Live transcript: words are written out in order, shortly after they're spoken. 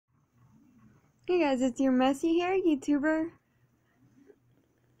Hey guys, it's your Messy Hair YouTuber.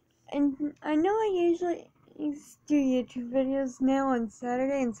 And I know I usually do YouTube videos now on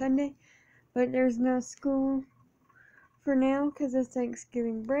Saturday and Sunday, but there's no school for now because it's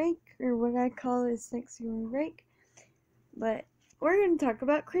Thanksgiving break, or what I call is Thanksgiving break. But we're going to talk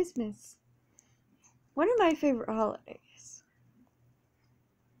about Christmas. One of my favorite holidays.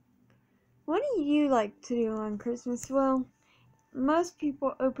 What do you like to do on Christmas? Well, most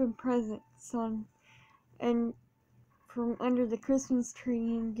people open presents and from under the Christmas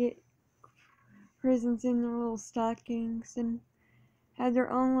tree and get presents in their little stockings and have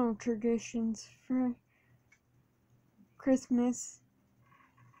their own little traditions for Christmas.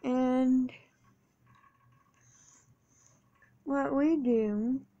 And what we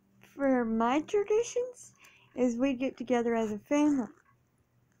do for my traditions is we get together as a family.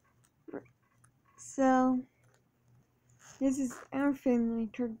 So this is our family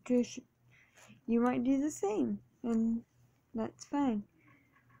tradition. You might do the same, and that's fine.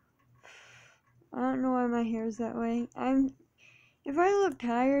 I don't know why my hair is that way. If I look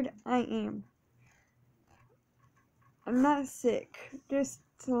tired, I am. I'm not sick, just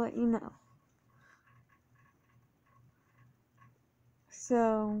to let you know.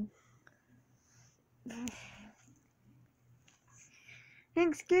 So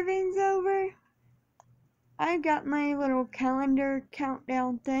Thanksgiving's over. I got my little calendar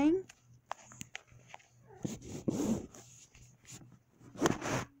countdown thing.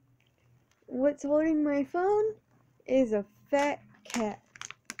 What's holding my phone is a fat cat.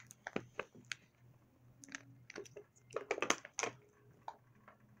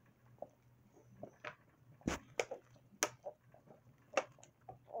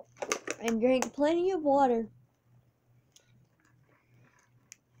 And drank plenty of water.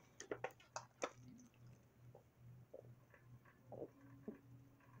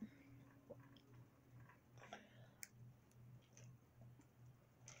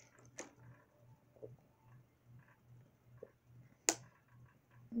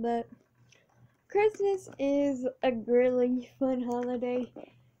 But Christmas is a really fun holiday.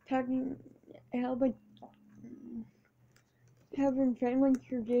 Having family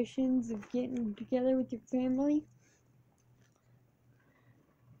traditions of getting together with your family.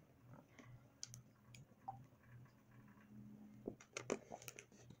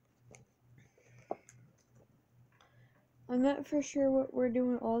 I'm not for sure what we're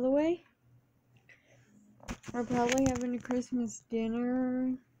doing all the way. We're probably having a Christmas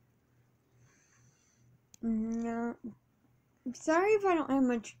dinner. No. I'm sorry if I don't have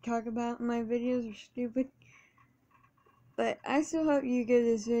much to talk about. My videos are stupid. But I still hope you give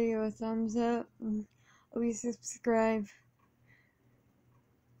this video a thumbs up. And please subscribe.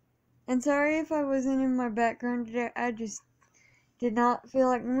 And sorry if I wasn't in my background today. I just did not feel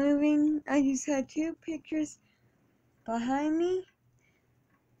like moving. I just had two pictures behind me.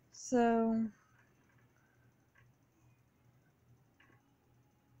 So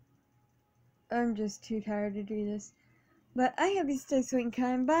I'm just too tired to do this. But I hope you stay sweet and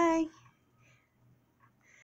kind. Bye.